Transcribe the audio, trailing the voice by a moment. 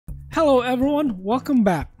Hello everyone, welcome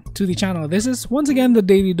back to the channel. This is once again the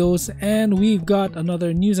Daily Dose, and we've got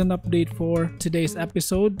another news and update for today's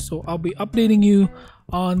episode. So I'll be updating you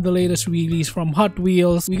on the latest release from Hot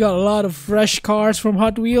Wheels. We got a lot of fresh cars from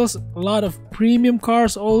Hot Wheels, a lot of premium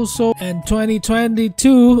cars also, and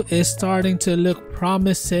 2022 is starting to look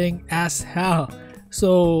promising as hell.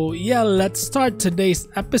 So yeah, let's start today's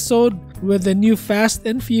episode with the new Fast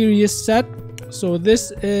and Furious set. So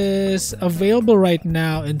this is available right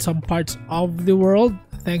now in some parts of the world.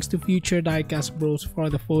 Thanks to future Diecast bros for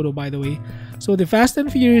the photo, by the way. So the Fast and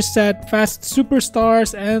Furious set, Fast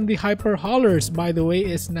Superstars, and the Hyper Haulers, by the way,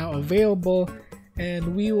 is now available.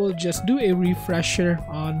 And we will just do a refresher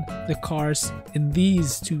on the cars in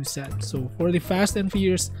these two sets. So for the Fast and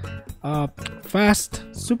Furious Fast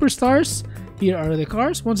Superstars, here are the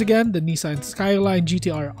cars. Once again, the Nissan Skyline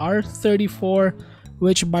GTR R34,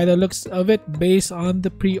 which by the looks of it, based on the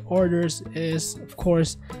pre-orders, is of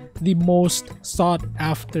course the most sought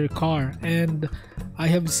after car. And I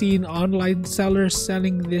have seen online sellers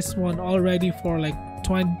selling this one already for like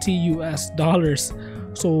 $20 US.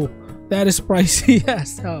 So that is pricey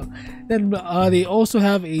as hell. Then they also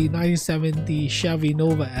have a 1970 Chevy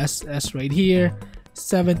Nova SS right here,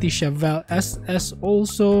 70 Chevelle SS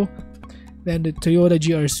also. Then the Toyota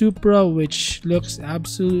GR Supra, which looks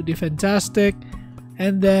absolutely fantastic.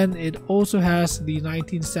 And then it also has the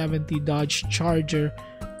 1970 Dodge Charger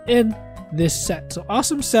in this set. So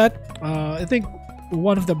awesome set. I think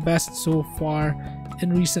one of the best so far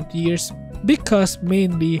in recent years, because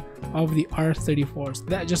mainly of the R34s.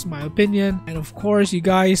 That's just my opinion, and of course you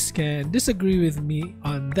guys can disagree with me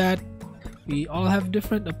on that. We all have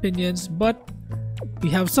different opinions, but we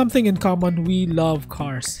have something in common: we love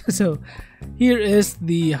cars. So here is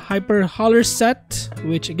the Hyper Hauler set,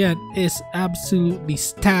 which again is absolutely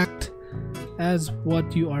stacked as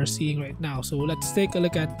what you are seeing right now. So let's take a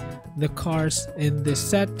look at the cars in this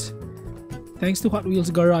set. Thanks to Hot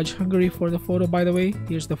Wheels Garage Hungary for the photo, by the way.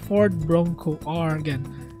 Here's the Ford Bronco R. Again,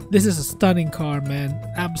 this is a stunning car, man.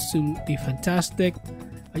 Absolutely fantastic.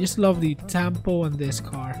 I just love the tempo on this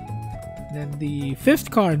car. Then the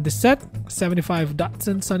fifth car in the set, 75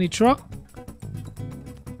 Datsun Sunny Truck.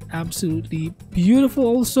 Absolutely beautiful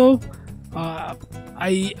also.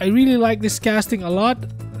 I really like this casting a lot,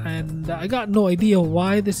 and I got no idea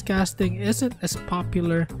why this casting isn't as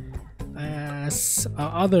popular as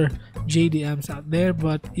other JDMs out there.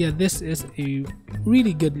 But yeah, this is a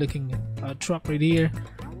really good looking truck right here.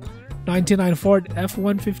 99 Ford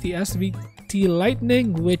F-150 SVT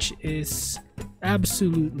Lightning, which is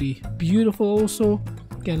absolutely beautiful also.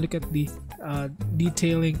 You can look at the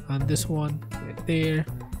detailing on this one right there.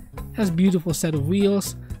 Has beautiful set of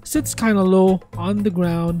wheels, sits kind of low on the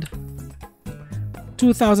ground.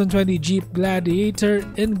 2020 Jeep Gladiator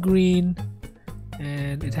in green,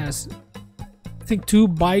 and it has, I think, two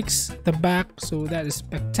bikes at the back, so that is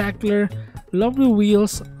spectacular. Lovely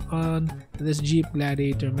wheels on this Jeep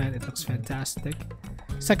Gladiator, man. It looks fantastic.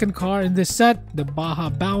 Second car in this set, the Baja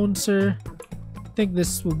Bouncer. I think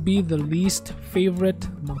this will be the least favorite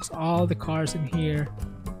amongst all the cars in here,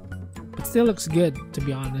 but still looks good, to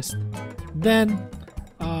be honest. Then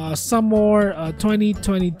some more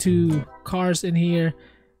 2022 cars in here,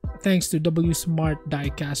 thanks to W Smart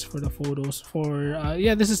Diecast for the photos. For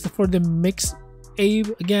yeah, this is for the Mix A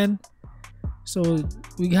again. So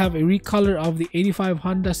we have a recolor of the 85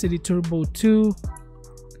 Honda City Turbo 2.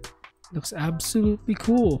 Looks absolutely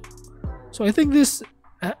cool. So I think this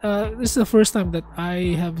is the first time that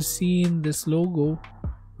I have seen this logo,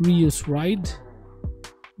 Reuse Ride.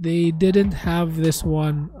 They didn't have this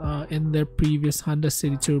one in their previous Honda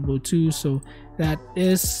City Turbo 2, so that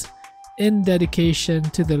is in dedication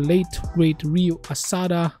to the late great Ryo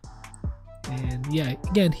Asada. And yeah,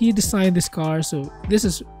 again, he designed this car, so this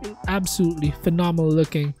is absolutely phenomenal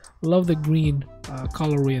looking. Love the green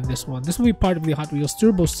colorway in this one. This will be part of the Hot Wheels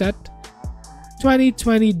Turbo set.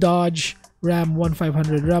 2020 Dodge Ram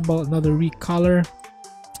 1500 Rebel, another recolor,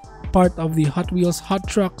 part of the Hot Wheels Hot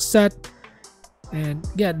Truck set. And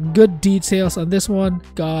again, good details on this one.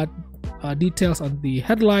 Got details on the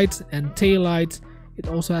headlights and taillights. It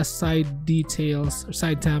also has side details or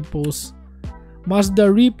side tampos. Mazda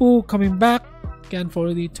Repo coming back again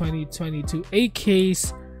for the 2022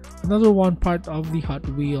 A-Case. Another one part of the Hot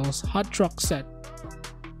Wheels Hot Truck set.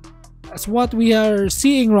 That's what we are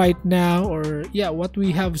seeing right now, or yeah, what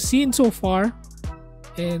we have seen so far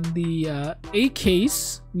in the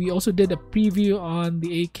A-Case. We also did a preview on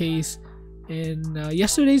the A-Case in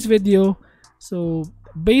yesterday's video. So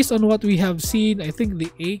based on what we have seen, I think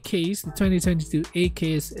the A-Case, the 2022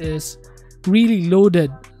 A-Case, is really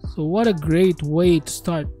loaded. So what a great way to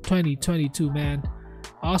start 2022, man.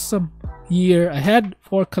 awesome year ahead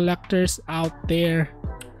for collectors out there.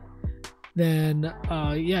 Then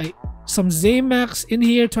yeah, some Zamacs in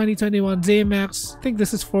here, 2021 Zamacs. I think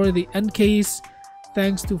this is for the end case.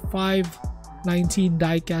 Thanks to 519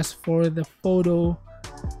 Diecast for the photo.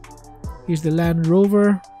 Here's the Land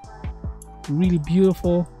Rover, really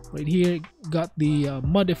beautiful right here. Got the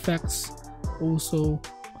mud effects also.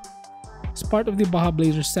 It's part of the Baja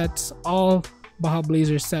Blazer sets. All Baja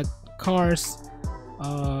Blazer set cars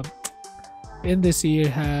in this year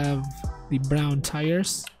have the brown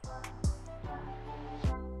tires.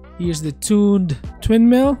 Here's the tuned twin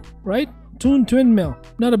mill, right? Tuned twin mill.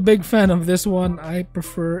 Not a big fan of this one. I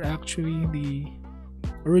prefer actually the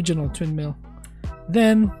original twin mill.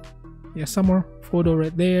 Then yeah, summer photo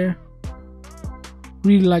right there.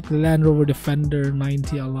 Really like the Land Rover Defender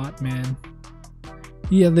 90 a lot, man.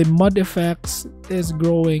 Yeah, the mud effects is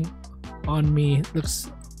growing on me.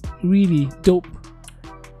 Looks really dope.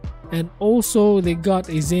 And also they got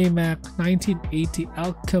a Zamac 1980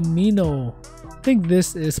 El Camino. I think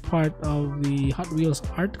this is part of the Hot Wheels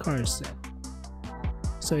art car set.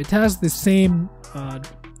 So it has the same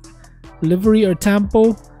livery or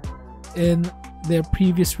tempo in their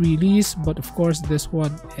previous release, but of course this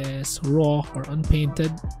one is raw or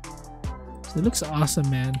unpainted. So it looks awesome,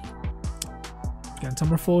 man. Got some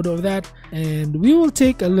more photo of that, and we will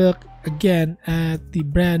take a look again at the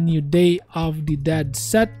brand new Day of the Dead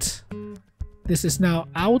set. This is now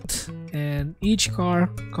out, and each car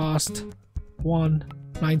cost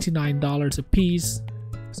 $199 a piece,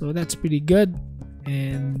 so that's pretty good.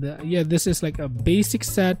 And yeah, this is like a basic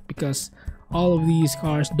set because all of these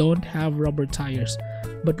cars don't have rubber tires.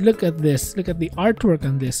 But look at this, look at the artwork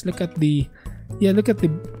on this, look at the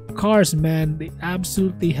cars, man. They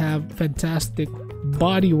absolutely have fantastic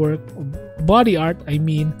body art. I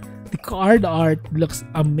mean, the card art looks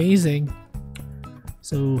amazing.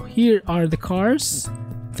 So here are the cars.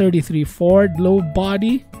 33 Ford low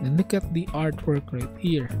body, and look at the artwork right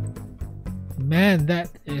here, man. That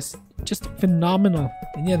is just phenomenal.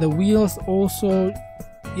 And yeah, the wheels also,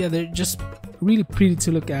 yeah, they're just really pretty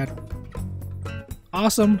to look at.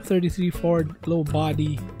 Awesome. 33 Ford low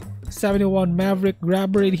body. 71 Maverick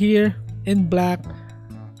grab right here in black.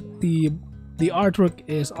 The artwork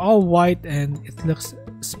is all white and it looks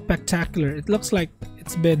spectacular. It looks like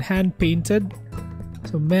it's been hand painted.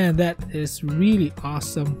 So man, that is really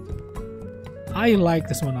awesome. I like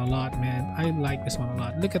this one a lot, man. I like this one a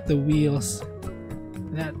lot. Look at the wheels.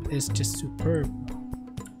 That is just superb.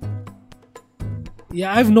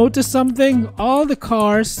 Yeah, I've noticed something. All the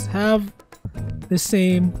cars have the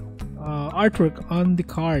same artwork on the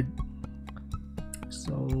card.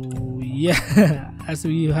 So yeah, as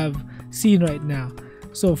we have seen right now.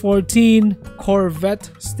 So 14 Corvette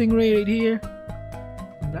Stingray right here.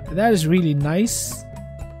 That is really nice.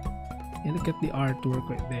 Yeah, look at the artwork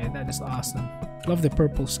right there. That is awesome. Love the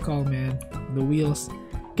purple skull, man. The wheels.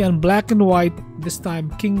 Again, black and white. This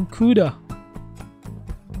time, King Kuda.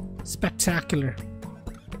 Spectacular.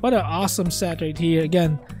 What an awesome set right here.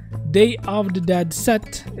 Again, Day of the Dead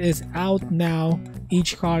set is out now.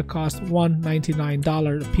 Each car costs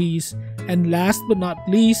 $199 a piece. And last but not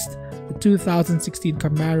least, the 2016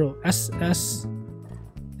 Camaro SS.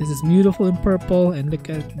 This is beautiful in purple, and look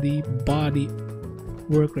at the body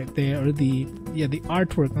work right there, or the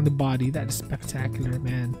artwork on the body. That is spectacular,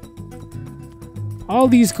 man. All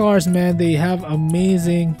these cars, man, they have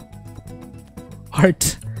amazing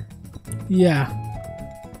art. Yeah,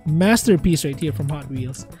 masterpiece right here from Hot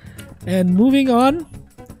Wheels. And moving on,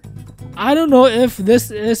 I don't know if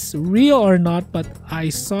this is real or not, but I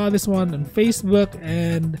saw this one on Facebook,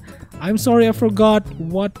 and I'm sorry I forgot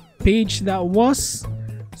what page that was,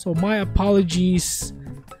 so my apologies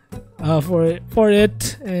for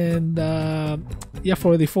it, and yeah,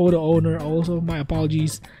 for the photo owner also, my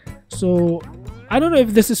apologies. So I don't know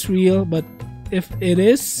if this is real, but if it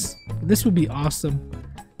is, this would be awesome.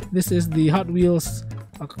 This is the Hot Wheels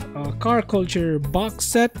car culture box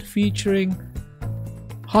set featuring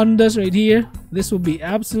Hondas right here. This will be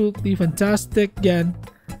absolutely fantastic. Again,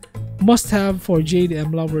 must have for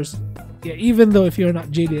JDM lovers. Yeah, even though if you're not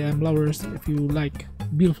JDM lovers, if you like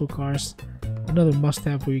beautiful cars, another must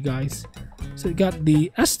have for you guys. So you got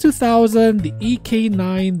the S2000, the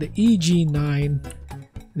EK9, the EG9.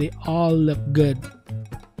 They all look good.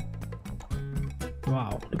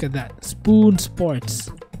 Wow, look at that. Spoon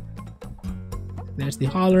Sports. There's the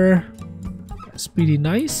hauler. That's pretty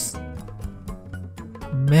nice.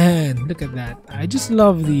 Man, look at that. I just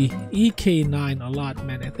love the EK9 a lot,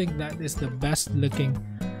 man. I think that is the best looking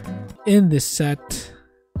in this set.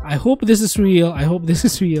 I hope this is real. I hope this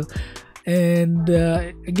is real. And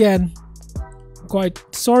again, quite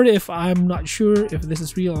sorry if I'm not sure if this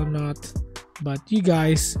is real or not, but you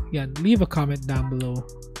guys, again, leave a comment down below.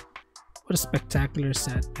 What a spectacular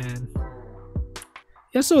set, man.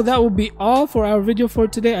 Yeah, so that will be all for our video for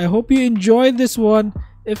today. I hope you enjoyed this one.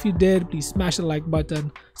 If you did, please smash the like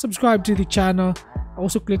button, subscribe to the channel,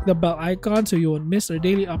 also click the bell icon so you won't miss our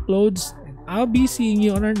daily uploads, and I'll be seeing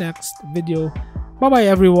you on our next video. Bye bye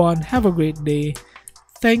everyone, have a great day.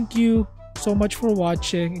 Thank you so much for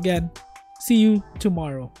watching. Again, see you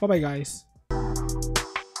tomorrow. Bye bye guys.